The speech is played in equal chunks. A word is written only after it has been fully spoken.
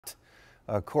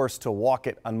course to walk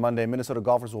it on Monday. Minnesota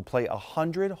golfers will play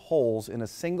 100 holes in a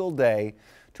single day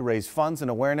to raise funds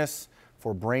and awareness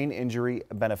for brain injury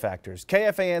benefactors.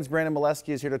 KFAN's Brandon Mileski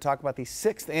is here to talk about the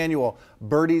 6th annual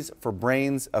Birdies for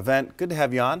Brains event. Good to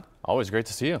have you on. Always great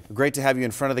to see you. Great to have you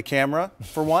in front of the camera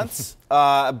for once.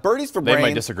 Birdies for Brains. They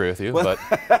might disagree with you, but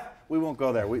we won't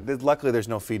go there. Luckily, there's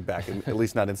no feedback, at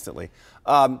least not instantly.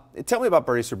 Tell me about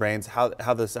Birdies for Brains,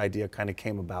 how this idea kind of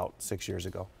came about 6 years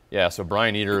ago. Yeah, so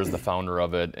Brian Eater is the founder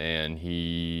of it, and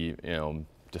he,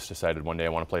 just decided one day I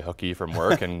want to play hooky from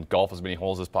work and golf as many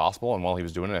holes as possible. And while he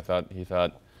was doing it, he thought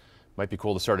it might be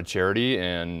cool to start a charity.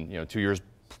 And 2 years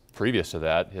previous to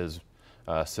that, his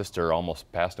sister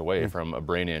almost passed away from a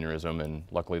brain aneurysm, and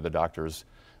luckily the doctors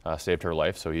saved her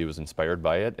life. So he was inspired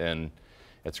by it, and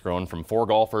it's grown from 4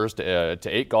 golfers to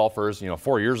 8 golfers.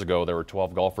 4 years ago there were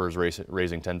 12 golfers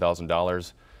raising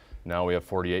 $10,000. Now we have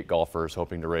 48 golfers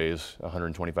hoping to raise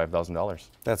 $125,000.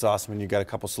 That's awesome, and you got a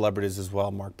couple celebrities as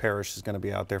well. Mark Parrish is going to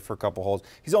be out there for a couple holes.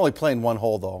 He's only playing 1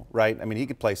 hole though, right? I mean, he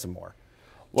could play some more.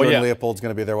 Well, Jordan Leopold's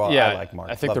going to be there. Well, yeah, I like Mark.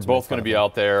 I think they're both going to be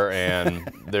out there,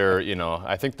 and they're,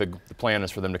 I think the plan is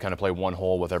for them to kind of play 1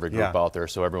 hole with every group out there,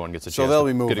 so everyone gets a chance. So they'll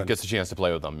be moving. Gets a chance to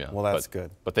play with them. Yeah. Well, that's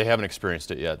good. But they haven't experienced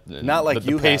it yet. Not like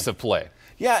the pace of play.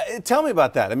 Yeah, tell me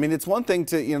about that. I mean, it's one thing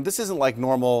to, this isn't like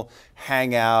normal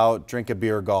hang out, drink a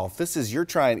beer golf. This is, you're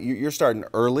starting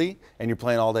early and you're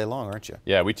playing all day long, aren't you?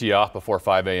 Yeah, we tee off before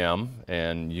 5 a.m.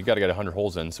 and you got to get 100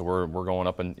 holes in. So we're going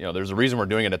up, and there's a reason we're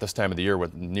doing it at this time of the year,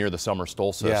 near the summer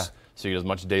solstice, so you get as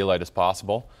much daylight as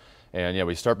possible. And yeah,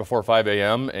 we start before 5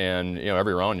 a.m. and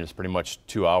every round is pretty much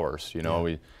 2 hours.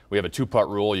 We have a 2-putt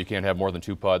rule. You can't have more than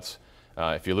 2 putts.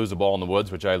 If you lose a ball in the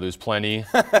woods, which I lose plenty,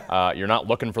 you're not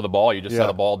looking for the ball. You just set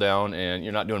a ball down, and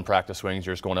you're not doing practice swings.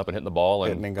 You're just going up and hitting the ball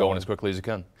and going as quickly as you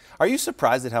can. Are you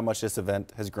surprised at how much this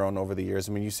event has grown over the years?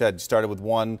 I mean, you said you started with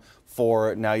 1,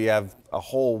 4. Now you have a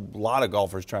whole lot of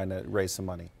golfers trying to raise some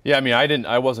money. Yeah, I mean,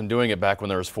 I wasn't doing it back when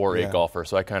there was 4 or 8 golfers,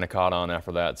 so I kind of caught on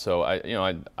after that. So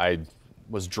I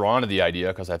was drawn to the idea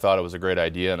because I thought it was a great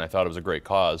idea and I thought it was a great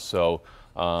cause. So.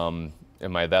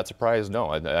 Am I that surprised?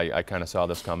 No, I kind of saw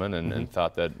this coming and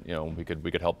thought that we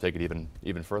could help take it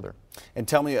even further. And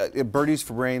tell me, Birdies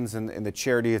for Brains and the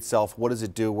charity itself, what does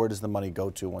it do? Where does the money go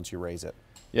to once you raise it?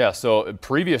 Yeah, so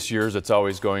previous years it's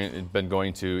always been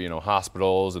going to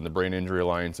hospitals and the Brain Injury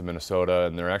Alliance in Minnesota,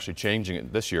 and they're actually changing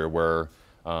it this year where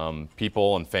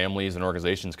people and families and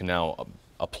organizations can now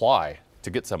apply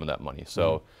to get some of that money.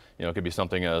 So it could be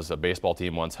something as a baseball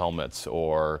team wants helmets,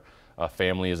 or a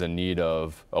family is in need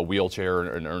of a wheelchair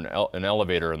or an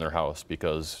elevator in their house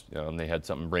because they had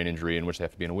some brain injury in which they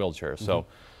have to be in a wheelchair. So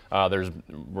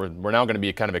we're now going to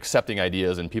be kind of accepting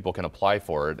ideas, and people can apply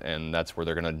for it, and that's where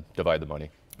they're going to divide the money.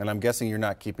 And I'm guessing you're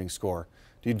not keeping score.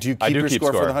 Do you keep your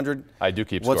score for the 100? I do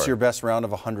keep score. What's your best round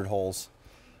of 100 holes?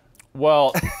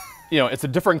 Well, it's a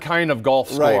different kind of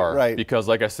golf score, right. Because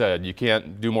like I said, you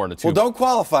can't do more than 2. Well, don't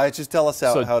qualify it. Just tell us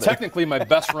how. So technically, my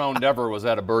best round ever was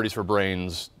at a Birdies for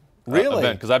Brains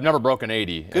event, because I've never broken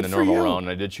 80 in a normal round, and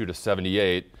I did shoot a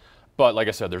 78. But like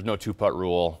I said, there's no 2-putt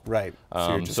rule. Right.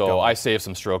 So I saved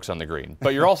some strokes on the green.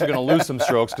 But you're also going to lose some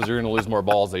strokes because you're going to lose more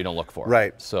balls that you don't look for.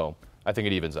 Right. So I think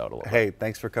it evens out a little bit. Hey,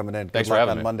 thanks for coming in. Thanks for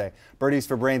having me. On Monday. Birdies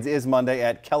for Brains is Monday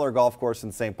at Keller Golf Course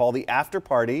in St. Paul. The after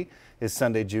party is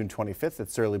Sunday, June 25th at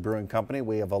Surly Brewing Company.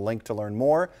 We have a link to learn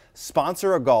more,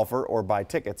 sponsor a golfer, or buy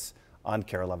tickets on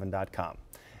KARE11.com.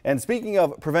 And speaking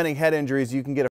of preventing head injuries, you can get a